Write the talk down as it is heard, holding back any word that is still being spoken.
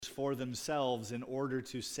for themselves in order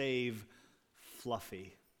to save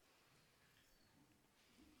Fluffy.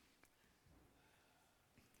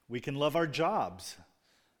 We can love our jobs,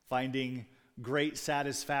 finding great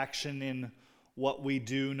satisfaction in what we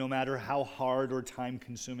do, no matter how hard or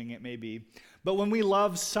time-consuming it may be. But when we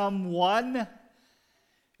love someone,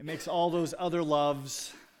 it makes all those other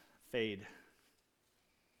loves fade.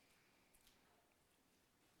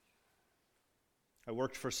 I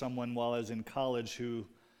worked for someone while I was in college who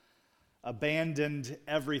abandoned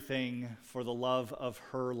everything for the love of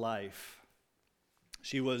her life.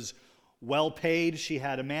 She was well paid. She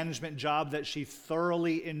had a management job that she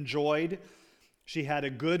thoroughly enjoyed. She had a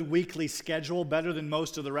good weekly schedule, better than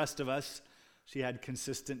most of the rest of us. She had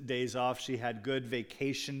consistent days off. She had good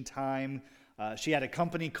vacation time. She had a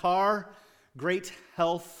company car, great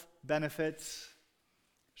health benefits.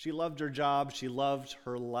 She loved her job. She loved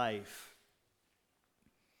her life.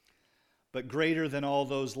 But greater than all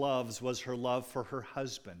those loves was her love for her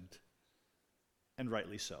husband, and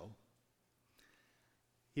rightly so.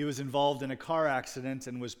 He was involved in a car accident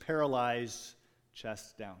and was paralyzed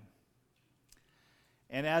chest down.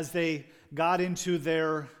 And as they got into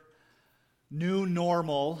their new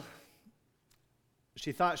normal,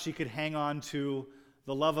 she thought she could hang on to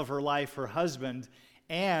the love of her life, her husband,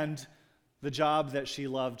 and the job that she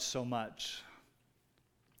loved so much.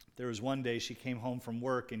 There was one day she came home from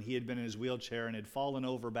work and he had been in his wheelchair and had fallen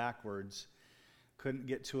over backwards, couldn't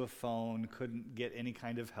get to a phone, couldn't get any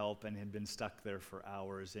kind of help, and had been stuck there for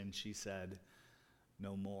hours. And she said,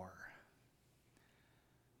 "No more."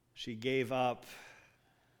 She gave up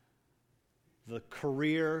the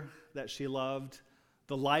career that she loved,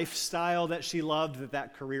 the lifestyle that she loved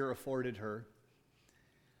that career afforded her,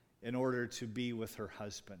 in order to be with her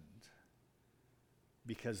husband.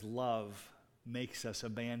 Because love makes us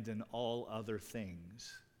abandon all other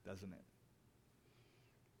things, doesn't it?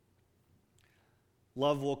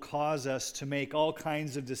 Love will cause us to make all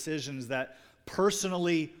kinds of decisions that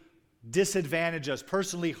personally disadvantage us,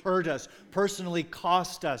 personally hurt us, personally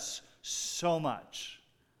cost us so much.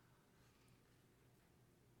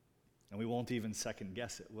 And we won't even second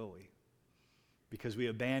guess it, will we? Because we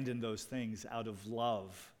abandon those things out of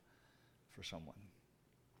love for someone.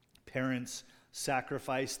 Parents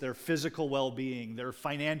sacrifice their physical well-being, their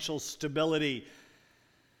financial stability,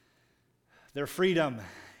 their freedom,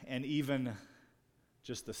 and even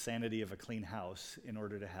just the sanity of a clean house in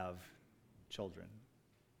order to have children.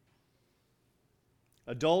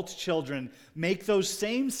 Adult children make those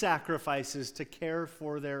same sacrifices to care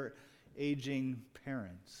for their aging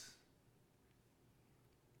parents.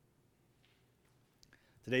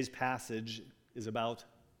 Today's passage is about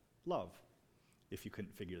love, if you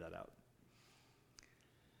couldn't figure that out.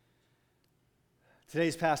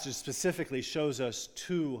 Today's passage specifically shows us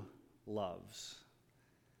two loves: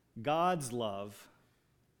 God's love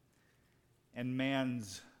and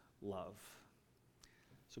man's love.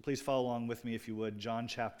 So please follow along with me if you would. John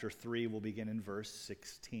chapter 3, we'll begin in verse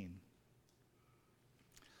 16.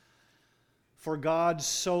 For God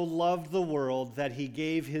so loved the world that he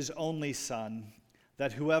gave his only Son,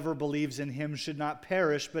 that whoever believes in him should not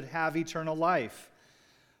perish but have eternal life.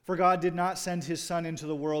 For God did not send his Son into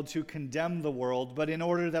the world to condemn the world, but in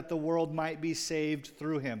order that the world might be saved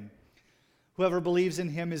through him. Whoever believes in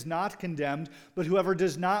him is not condemned, but whoever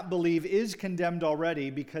does not believe is condemned already,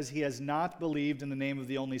 because he has not believed in the name of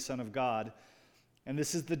the only Son of God. And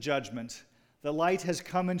this is the judgment. The light has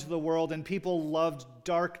come into the world, and people loved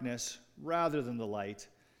darkness rather than the light,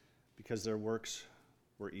 because their works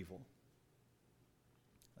were evil.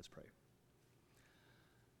 Let's pray.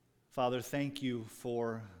 Father, thank you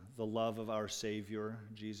for the love of our Savior,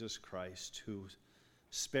 Jesus Christ, who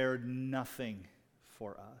spared nothing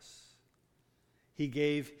for us. He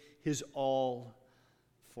gave his all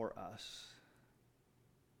for us.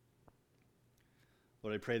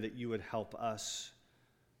 Lord, I pray that you would help us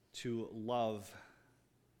to love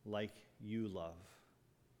like you love.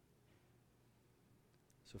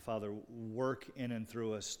 So, Father, work in and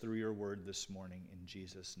through us through your word this morning. In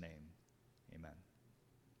Jesus' name, amen.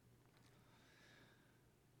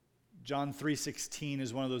 John 3:16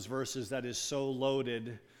 is one of those verses that is so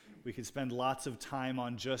loaded, we could spend lots of time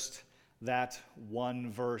on just that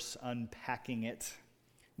one verse, unpacking it.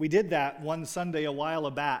 We did that one Sunday a while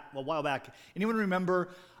back. Anyone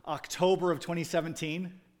remember October of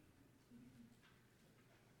 2017?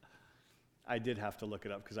 I did have to look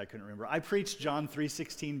it up because I couldn't remember. I preached John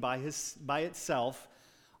 3:16 by itself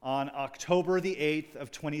on October the 8th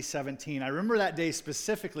of 2017. I remember that day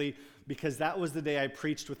specifically because that was the day I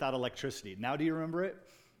preached without electricity. Now do you remember it?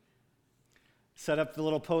 Set up the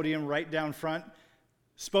little podium right down front,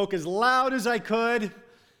 spoke as loud as I could,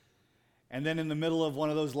 And then in the middle of one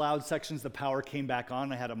of those loud sections, the power came back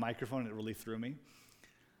on. I had a microphone, and it really threw me.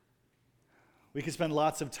 We could spend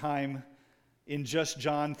lots of time in just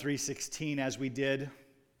John 3:16, as we did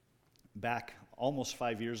back almost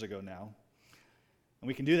 5 years ago now. And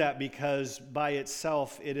we can do that because by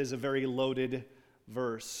itself, it is a very loaded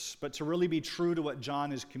verse. But to really be true to what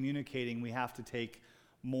John is communicating, we have to take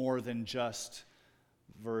more than just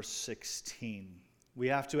verse 16. We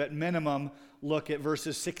have to, at minimum, look at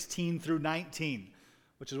verses 16 through 19,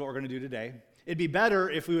 which is what we're going to do today. It'd be better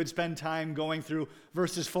if we would spend time going through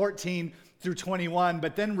verses 14 through 21,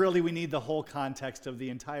 but then really we need the whole context of the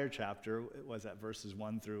entire chapter. Was that verses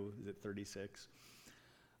 1 through, is it 36?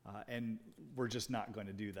 And we're just not going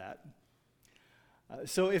to do that.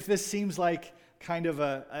 So if this seems like kind of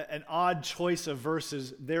an odd choice of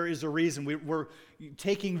verses, there is a reason. We're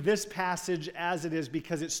taking this passage as it is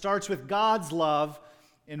because it starts with God's love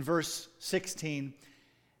in verse 16,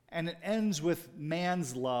 and it ends with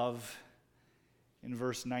man's love in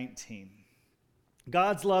verse 19.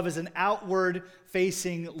 God's love is an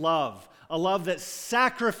outward-facing love, a love that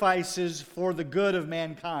sacrifices for the good of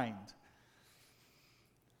mankind.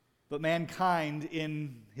 But mankind,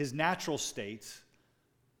 in his natural state,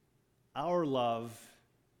 our love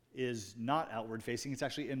is not outward-facing, it's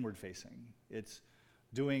actually inward-facing. It's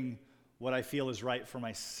doing what I feel is right for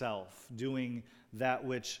myself, doing that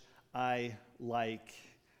which I like.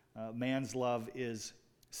 Man's love is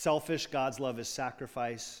selfish, God's love is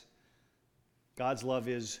sacrifice. God's love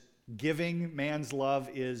is giving, man's love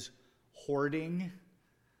is hoarding.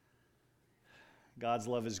 God's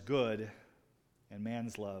love is good, and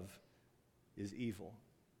man's love is evil.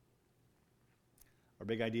 Our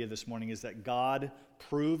big idea this morning is that God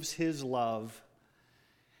proves his love,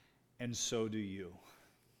 and so do you.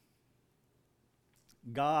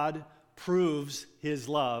 God proves his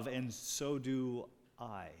love, and so do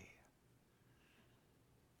I.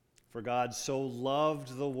 For God so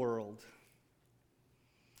loved the world.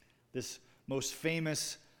 This most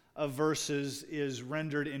famous of verses is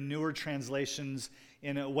rendered in newer translations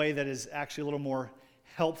in a way that is actually a little more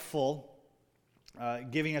helpful,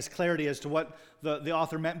 giving us clarity as to what the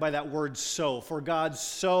author meant by that word so. For God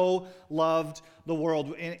so loved the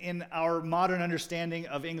world. In our modern understanding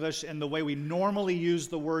of English and the way we normally use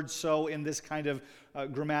the word so in this kind of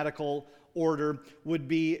grammatical order would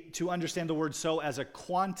be to understand the word so as a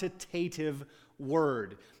quantitative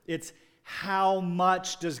word. It's how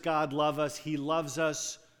much does God love us? He loves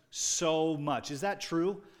us so much. Is that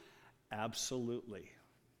true? Absolutely.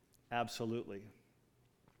 Absolutely.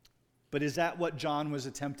 But is that what John was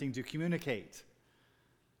attempting to communicate?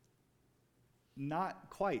 Not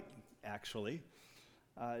quite, actually.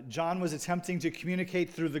 John was attempting to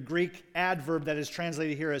communicate through the Greek adverb that is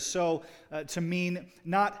translated here as so to mean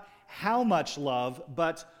not how much love,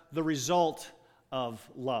 but the result of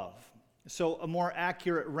love. So a more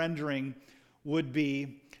accurate rendering would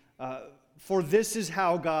be, for this is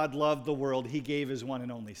how God loved the world, he gave his one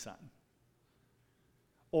and only Son.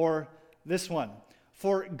 Or this one,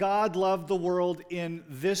 for God loved the world in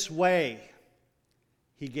this way,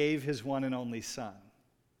 he gave his one and only Son.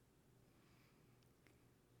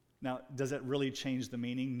 Now, does it really change the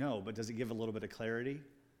meaning? No, but does it give a little bit of clarity?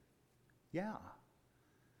 Yeah.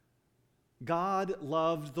 God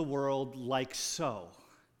loved the world like so.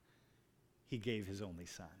 He gave his only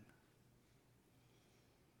Son.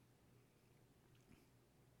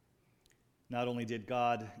 Not only did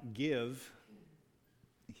God give,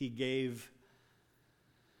 he gave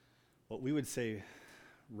what we would say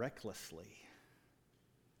recklessly.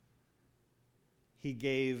 He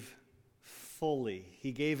gave fully.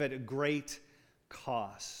 He gave at a great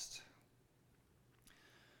cost.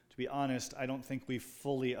 To be honest, I don't think we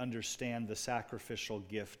fully understand the sacrificial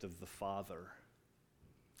gift of the Father.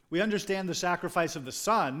 We understand the sacrifice of the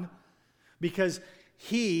Son because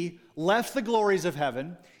he left the glories of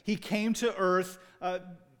heaven. He came to earth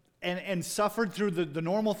and suffered through the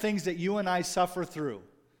normal things that you and I suffer through.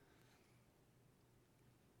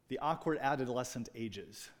 The awkward adolescent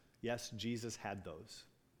ages. Yes, Jesus had those.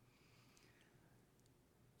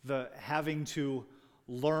 The having to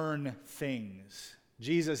learn things.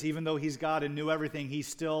 Jesus, even though he's God and knew everything, he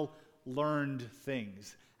still learned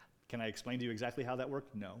things. Can I explain to you exactly how that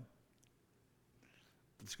worked? No.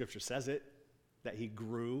 But the scripture says it, that he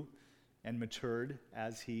grew and matured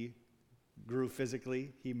as he grew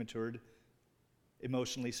physically. He matured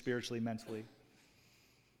emotionally, spiritually, mentally.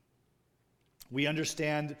 We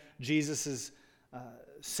understand Jesus'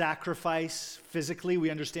 sacrifice physically. We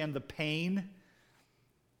understand the pain.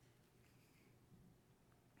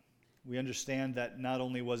 We understand that not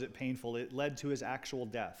only was it painful, it led to his actual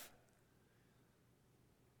death.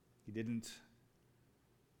 He didn't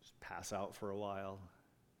just pass out for a while.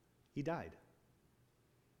 He died.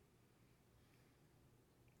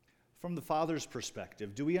 From the Father's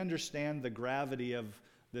perspective, do we understand the gravity of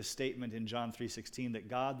this statement in John 3:16 that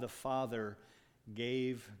God the Father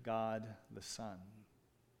gave God the Son?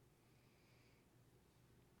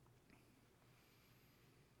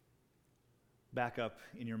 Back up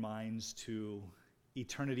in your minds to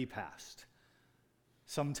eternity past,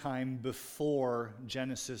 sometime before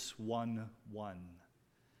Genesis 1:1.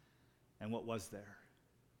 And what was there?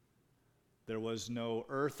 There was no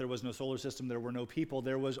earth, there was no solar system, there were no people,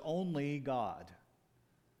 there was only God.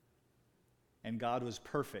 And God was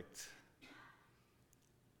perfect.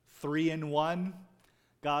 3 in 1,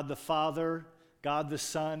 God the Father, God the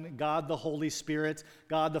Son, God the Holy Spirit.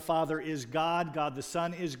 God the Father is God, God the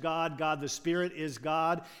Son is God, God the Spirit is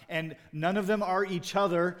God, and none of them are each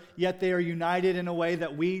other, yet they are united in a way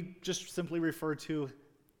that we just simply refer to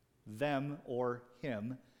them or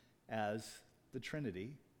him as the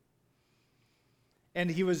Trinity. And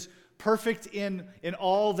he was perfect in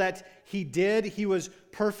all that he did. He was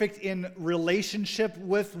perfect in relationship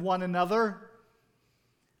with one another.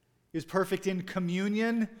 He was perfect in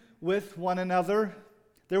communion with one another.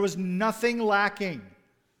 There was nothing lacking.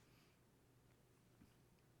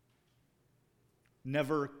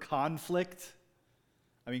 Never conflict.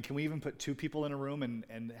 I mean, can we even put 2 people in a room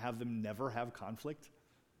and have them never have conflict?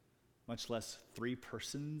 Much less 3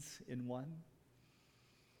 persons in one?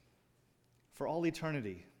 For all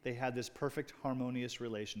eternity, they had this perfect, harmonious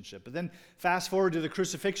relationship. But then fast forward to the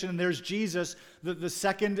crucifixion, and there's Jesus, the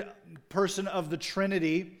second person of the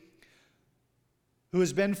Trinity, who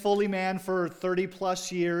has been fully man for 30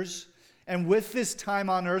 plus years. And with this time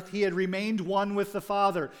on earth, he had remained one with the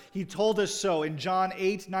Father. He told us so. In John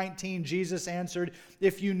 8:19, Jesus answered,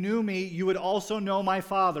 "If you knew me, you would also know my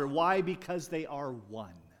Father." Why? Because they are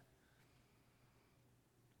one.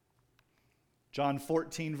 John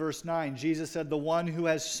 14, verse 9, Jesus said, "The one who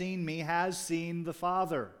has seen me has seen the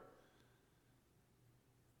Father."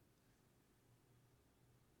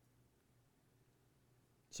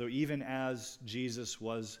 So even as Jesus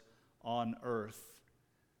was on earth,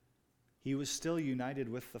 he was still united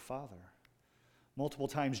with the Father. Multiple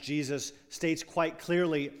times Jesus states quite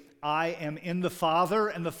clearly, "I am in the Father,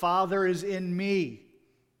 and the Father is in me.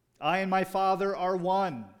 I and my Father are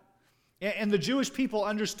one." And the Jewish people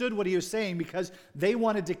understood what he was saying because they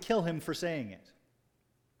wanted to kill him for saying it.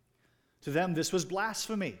 To them, this was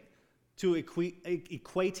blasphemy, to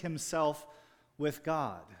equate himself with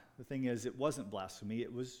God. The thing is, it wasn't blasphemy,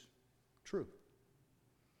 it was true.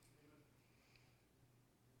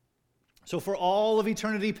 So for all of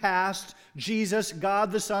eternity past, Jesus,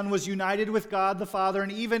 God the Son, was united with God the Father,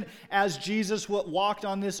 and even as Jesus walked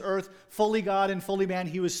on this earth, fully God and fully man,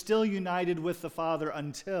 he was still united with the Father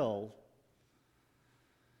until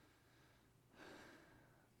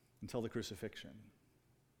the crucifixion.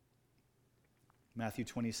 Matthew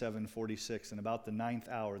 27:46, and about the 9th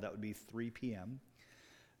hour, that would be 3 p.m.,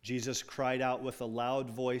 Jesus cried out with a loud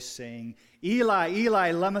voice, saying, "Eli,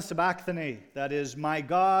 Eli, lema sabachthani," that is, my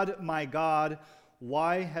God,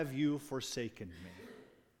 why have you forsaken me?"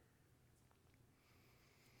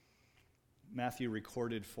 Matthew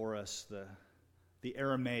recorded for us the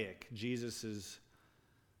Aramaic, Jesus'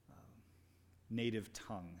 native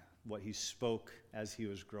tongue, what he spoke as he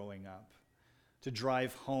was growing up, to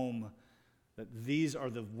drive home that these are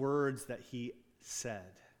the words that he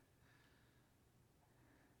said.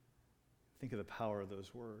 Think of the power of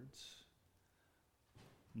those words.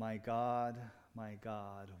 My God,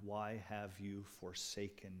 why have you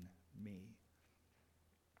forsaken me?"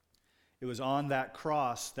 It was on that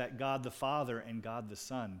cross that God the Father and God the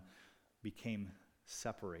Son became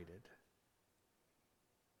separated.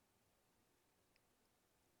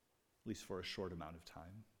 At least for a short amount of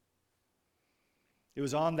time. It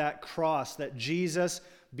was on that cross that Jesus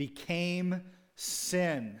became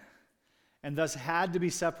sin and thus had to be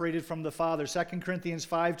separated from the Father. 2 Corinthians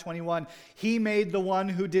 5:21, he made the one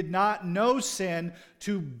who did not know sin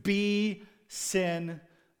to be sin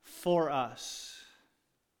for us.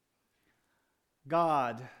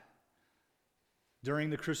 God, during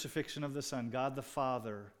the crucifixion of the Son, God the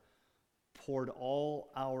Father poured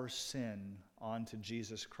all our sin onto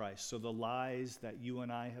Jesus Christ. So the lies that you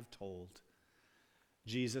and I have told,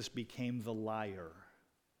 Jesus became the liar.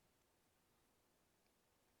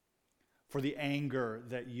 For the anger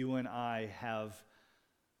that you and I have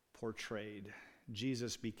portrayed,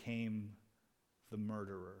 Jesus became the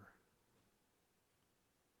murderer.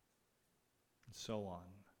 And so on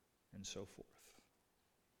and so forth.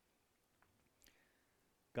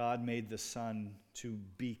 God made the Son to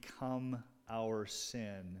become our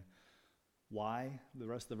sin Why? The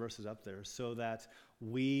rest of the verse is up there. So that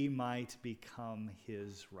we might become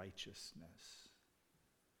his righteousness.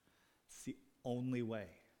 It's the only way.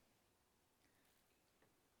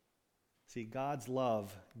 See, God's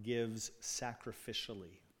love gives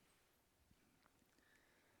sacrificially.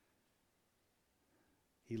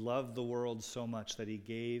 He loved the world so much that he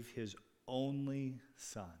gave his only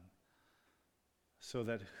Son so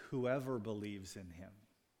that whoever believes in him,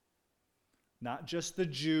 not just the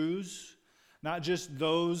Jews, not just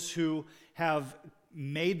those who have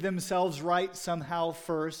made themselves right somehow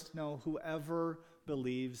first, no, whoever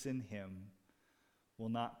believes in him will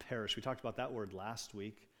not perish. We talked about that word last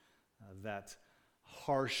week, that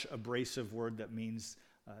harsh, abrasive word that means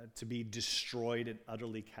to be destroyed and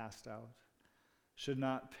utterly cast out. Should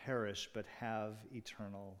not perish, but have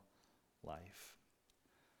eternal life.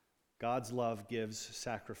 God's love gives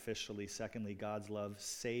sacrificially. Secondly, God's love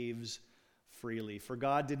saves freely. For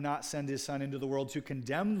God did not send his Son into the world to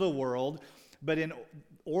condemn the world, but in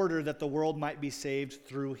order that the world might be saved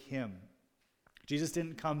through him. Jesus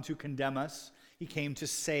didn't come to condemn us. He came to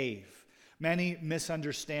save. Many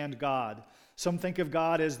misunderstand God. Some think of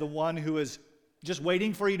God as the one who is just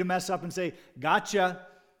waiting for you to mess up and say, "Gotcha,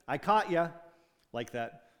 I caught ya." Like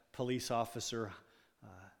that police officer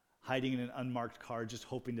hiding in an unmarked car just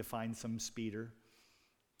hoping to find some speeder.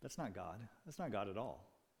 That's not God. That's not God at all.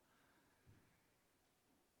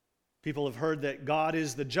 People have heard that God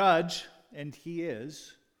is the judge, and he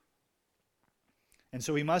is. And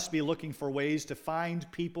so he must be looking for ways to find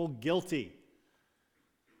people guilty.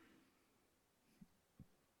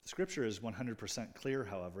 Scripture is 100% clear,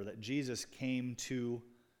 however, that Jesus came to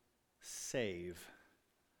save,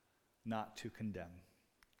 not to condemn.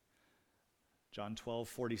 John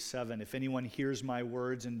 12:47, if anyone hears my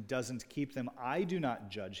words and doesn't keep them, I do not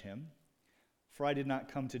judge him, for I did not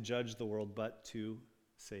come to judge the world, but to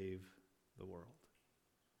save the world.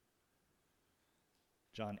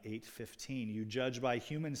 John 8:15, you judge by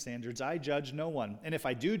human standards, I judge no one. And if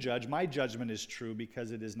I do judge, my judgment is true,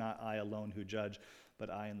 because it is not I alone who judge, but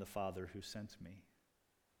I and the Father who sent me.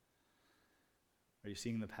 Are you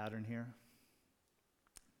seeing the pattern here?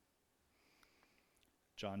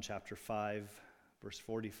 John chapter 5, verse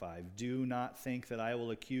 45. Do not think that I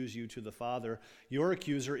will accuse you to the Father. Your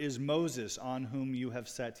accuser is Moses, on whom you have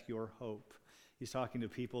set your hope. He's talking to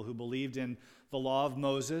people who believed in the law of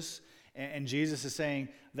Moses, and Jesus is saying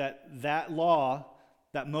that that law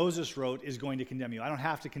that Moses wrote is going to condemn you. I don't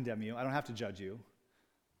have to condemn you. I don't have to judge you.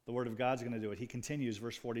 The word of God's going to do it. He continues,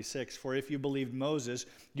 verse 46, for if you believed Moses,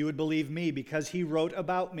 you would believe me, because he wrote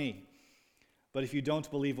about me. But if you don't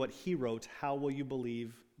believe what he wrote, how will you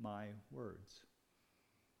believe my words?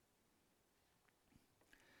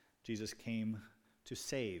 Jesus came to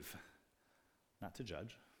save, not to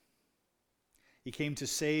judge. He came to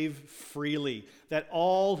save freely, that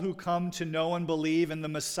all who come to know and believe in the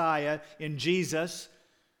Messiah, in Jesus,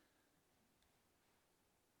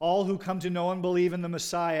 all who come to know and believe in the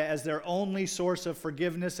Messiah as their only source of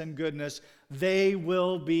forgiveness and goodness, they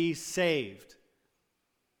will be saved.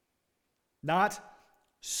 Not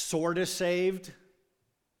sort of saved,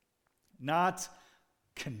 not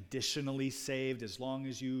conditionally saved as long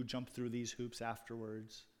as you jump through these hoops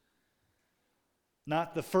afterwards.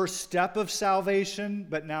 Not the first step of salvation,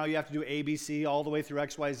 but now you have to do ABC all the way through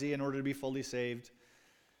XYZ in order to be fully saved.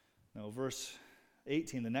 No, verse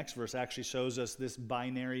 18, the next verse actually shows us this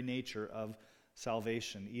binary nature of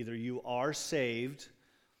salvation. Either you are saved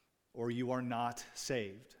or you are not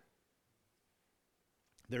saved.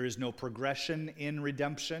 There is no progression in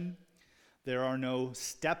redemption. There are no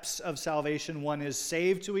steps of salvation. One is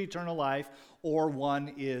saved to eternal life, or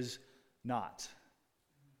one is not.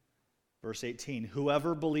 Verse 18,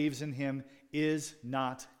 whoever believes in him is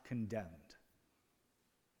not condemned.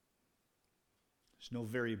 There's no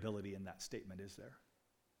variability in that statement, is there?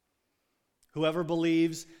 Whoever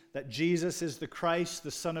believes that Jesus is the Christ,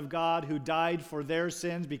 the Son of God, who died for their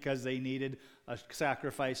sins because they needed a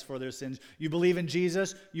sacrifice for their sins. You believe in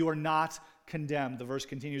Jesus, you are not condemned. The verse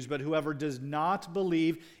continues, but whoever does not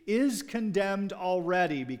believe is condemned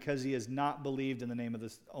already because he has not believed in the name of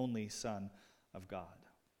the only Son of God.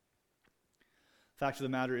 The fact of the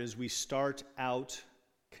matter is we start out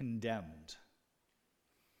condemned.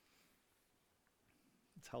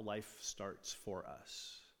 That's how life starts for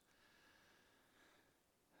us.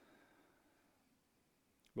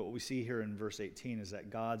 But what we see here in verse 18 is that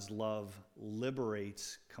God's love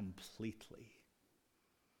liberates completely.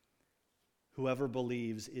 Whoever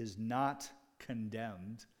believes is not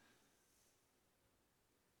condemned.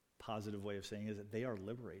 Positive way of saying is that they are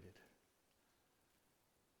liberated.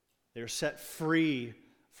 They are set free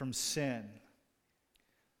from sin.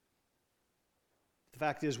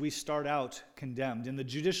 fact is, we start out condemned. In the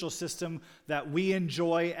judicial system that we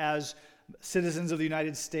enjoy as citizens of the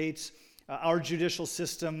United States, our judicial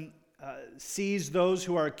system sees those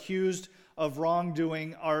who are accused of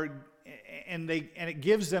wrongdoing and it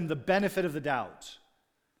gives them the benefit of the doubt.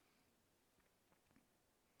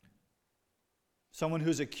 Someone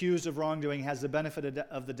who's accused of wrongdoing has the benefit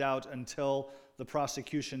of the doubt until the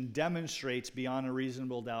prosecution demonstrates beyond a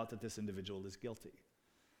reasonable doubt that this individual is guilty.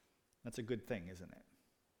 That's a good thing, isn't it?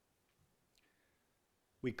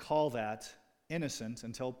 We call that innocent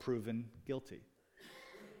until proven guilty.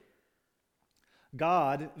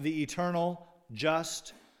 God, the eternal,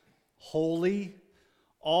 just, holy,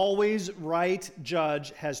 always right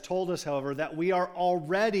judge, has told us, however, that we are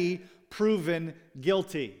already proven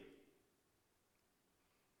guilty.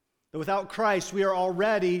 That without Christ, we are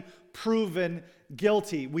already proven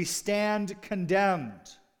guilty. We stand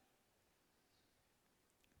condemned.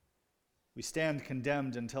 We stand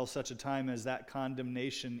condemned until such a time as that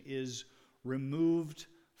condemnation is removed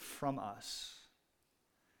from us.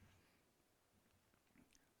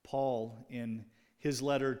 Paul, in his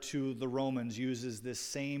letter to the Romans, uses this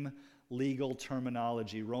same legal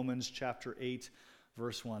terminology. Romans chapter 8,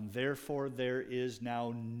 verse 1. Therefore, there is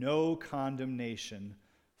now no condemnation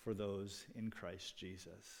for those in Christ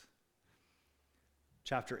Jesus.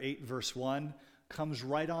 Chapter 8, verse 1 comes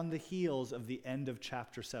right on the heels of the end of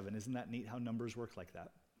chapter 7. Isn't that neat how numbers work like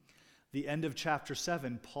that? The end of chapter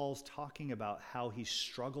 7, Paul's talking about how he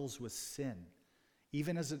struggles with sin.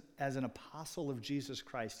 Even as an apostle of Jesus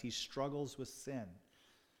Christ, he struggles with sin.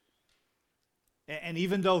 And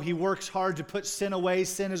even though he works hard to put sin away,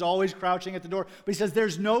 sin is always crouching at the door. But he says,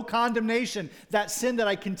 there's no condemnation. That sin that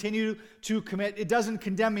I continue to commit, it doesn't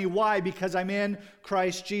condemn me. Why? Because I'm in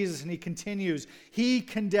Christ Jesus. And he continues, he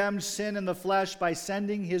condemned sin in the flesh by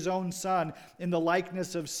sending his own Son in the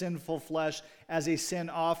likeness of sinful flesh as a sin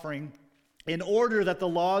offering, in order that the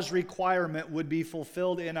law's requirement would be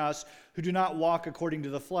fulfilled in us who do not walk according to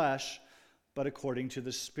the flesh, but according to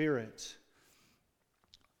the Spirit.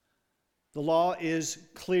 The law is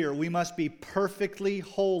clear. We must be perfectly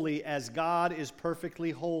holy as God is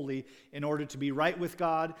perfectly holy in order to be right with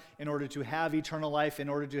God, in order to have eternal life, in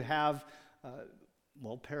order to have,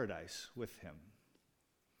 paradise with Him.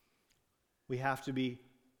 We have to be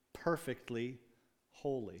perfectly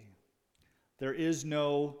holy. There is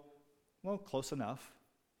no, close enough.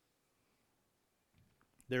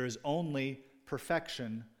 There is only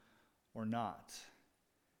perfection or not.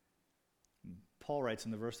 Paul writes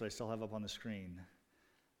in the verse that I still have up on the screen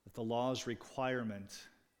that the law's requirement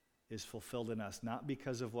is fulfilled in us, not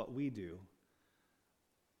because of what we do,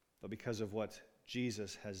 but because of what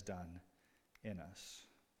Jesus has done in us.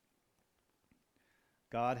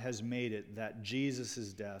 God has made it that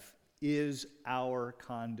Jesus' death is our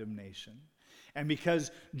condemnation. And because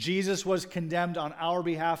Jesus was condemned on our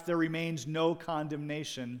behalf, there remains no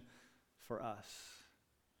condemnation for us.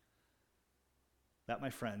 That, my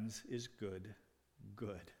friends, is good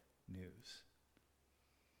news.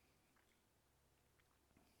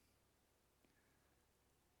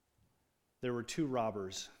 There were two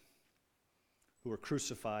robbers who were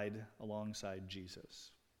crucified alongside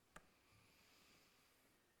Jesus.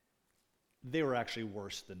 They were actually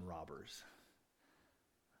worse than robbers.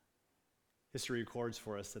 History records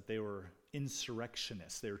for us that they were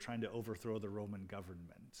insurrectionists. They were trying to overthrow the Roman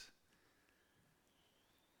government.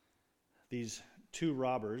 These two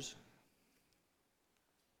robbers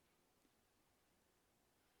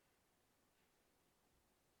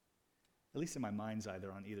at least in my mind's eye,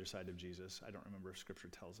 they're on either side of Jesus. I don't remember if Scripture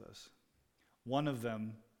tells us. One of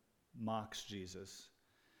them mocks Jesus,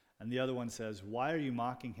 and the other one says, "Why are you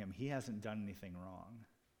mocking him? He hasn't done anything wrong."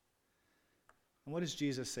 And what does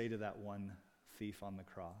Jesus say to that one thief on the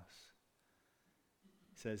cross?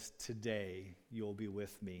 He says, "Today you'll be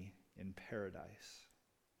with me in paradise."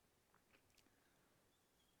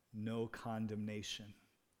 No condemnation.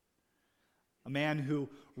 A man who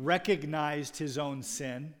recognized his own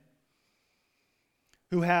sin,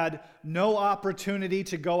 who had no opportunity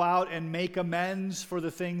to go out and make amends for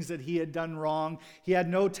the things that he had done wrong. He had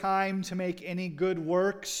no time to make any good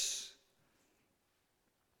works.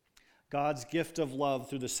 God's gift of love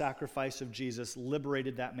through the sacrifice of Jesus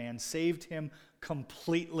liberated that man, saved him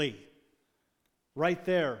completely, right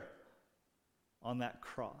there on that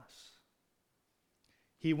cross.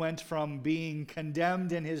 He went from being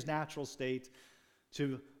condemned in his natural state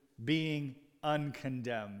to being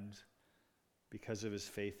uncondemned because of his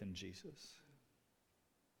faith in Jesus.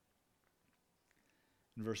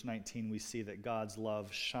 In verse 19, we see that God's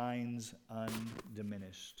love shines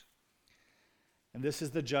undiminished. And this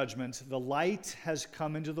is the judgment. The light has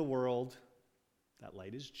come into the world. That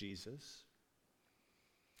light is Jesus.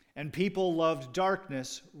 And people loved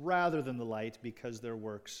darkness rather than the light because their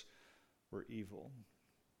works were evil.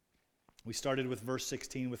 We started with verse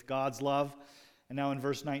 16 with God's love, and now in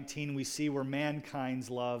verse 19 we see where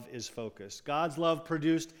mankind's love is focused. God's love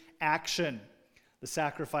produced action, the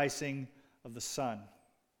sacrificing of the Son.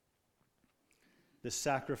 This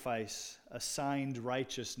sacrifice assigned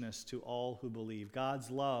righteousness to all who believe.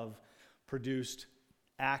 God's love produced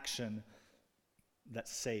action that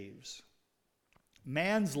saves.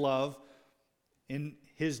 Man's love, in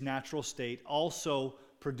his natural state, also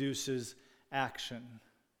produces action.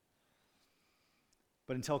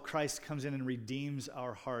 But until Christ comes in and redeems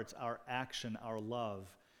our hearts, our action, our love,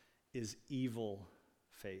 is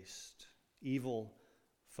evil-faced,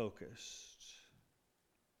 evil-focused.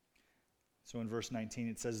 So in verse 19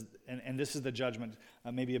 it says, and this is the judgment,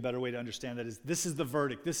 maybe a better way to understand that is, this is the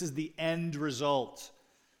verdict, this is the end result.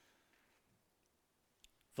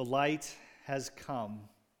 The light has come,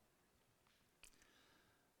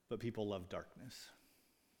 but people love darkness.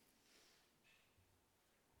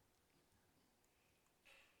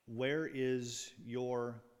 Where is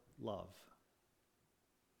your love?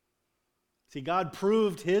 See, God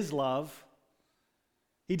proved his love.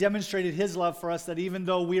 He demonstrated his love for us that even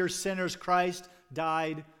though we are sinners, Christ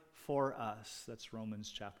died for us. That's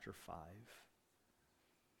Romans chapter 5.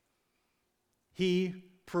 He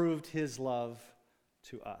proved his love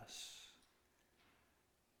to us.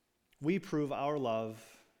 We prove our love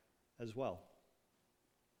as well.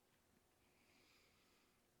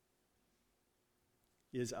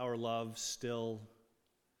 Is our love still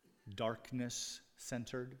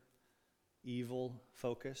darkness-centered,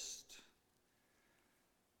 evil-focused?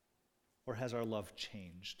 Or has our love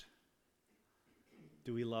changed?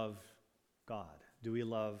 Do we love God? Do we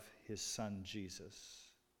love his Son, Jesus?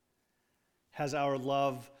 Has our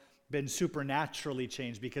love been supernaturally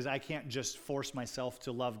changed? Because I can't just force myself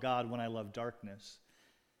to love God when I love darkness.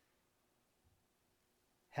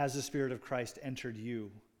 Has the Spirit of Christ entered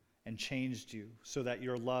you and changed you so that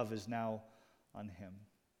your love is now on him?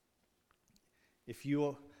 If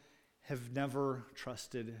you have never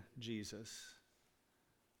trusted Jesus,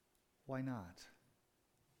 why not?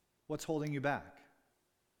 What's holding you back?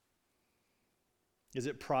 Is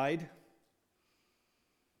it pride?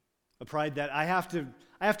 A pride that I have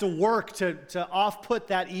to work to off-put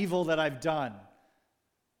that evil that I've done.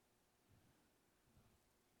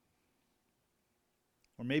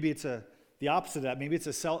 Or maybe it's the opposite of that. Maybe it's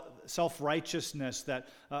a self-righteousness that,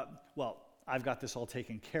 I've got this all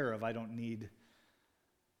taken care of. I don't need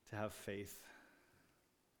to have faith.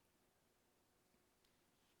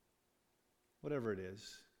 Whatever it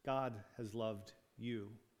is, God has loved you.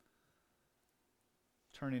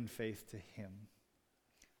 Turn in faith to him.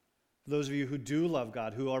 For those of you who do love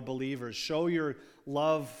God, who are believers, show your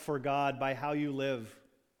love for God by how you live,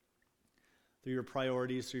 through your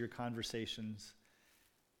priorities, through your conversations.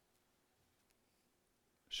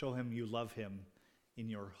 Show him you love him in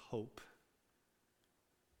your hope.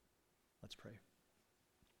 Let's pray.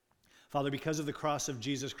 Father, because of the cross of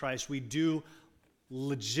Jesus Christ, we do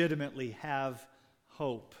legitimately have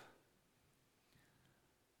hope.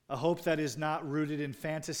 A hope that is not rooted in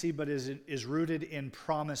fantasy, but is rooted in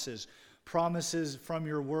promises. Promises from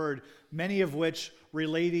your word, many of which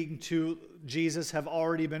relating to Jesus have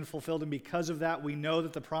already been fulfilled. And because of that, we know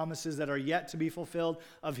that the promises that are yet to be fulfilled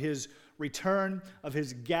of his return, of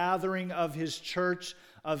his gathering of his church,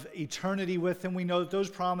 of eternity with him, we know that those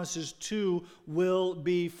promises too will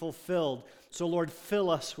be fulfilled. So Lord, fill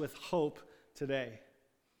us with hope today.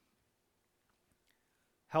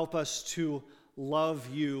 Help us to love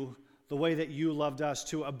you the way that you loved us,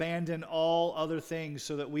 to abandon all other things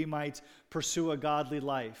so that we might pursue a godly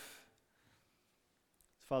life.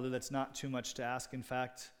 Father, that's not too much to ask. In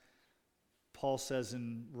fact, Paul says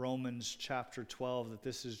in Romans chapter 12 that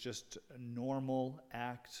this is just a normal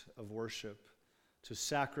act of worship, to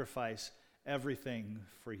sacrifice everything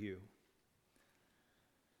for you.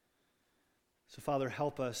 So Father,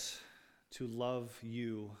 help us to love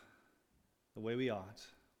you the way we ought.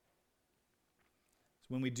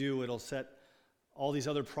 When we do, it'll set all these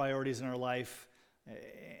other priorities in our life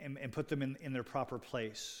and put them in their proper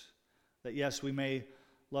place. That yes, we may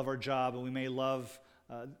love our job and we may love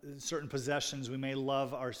certain possessions, we may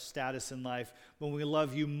love our status in life. When we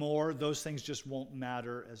love you more, those things just won't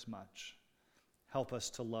matter as much. Help us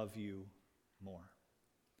to love you more.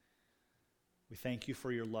 We thank you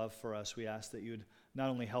for your love for us. We ask that you would not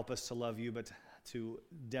only help us to love you, but to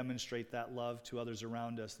demonstrate that love to others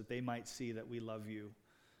around us, that they might see that we love you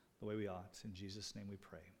the way we ought. In Jesus' name we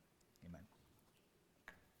pray. Amen.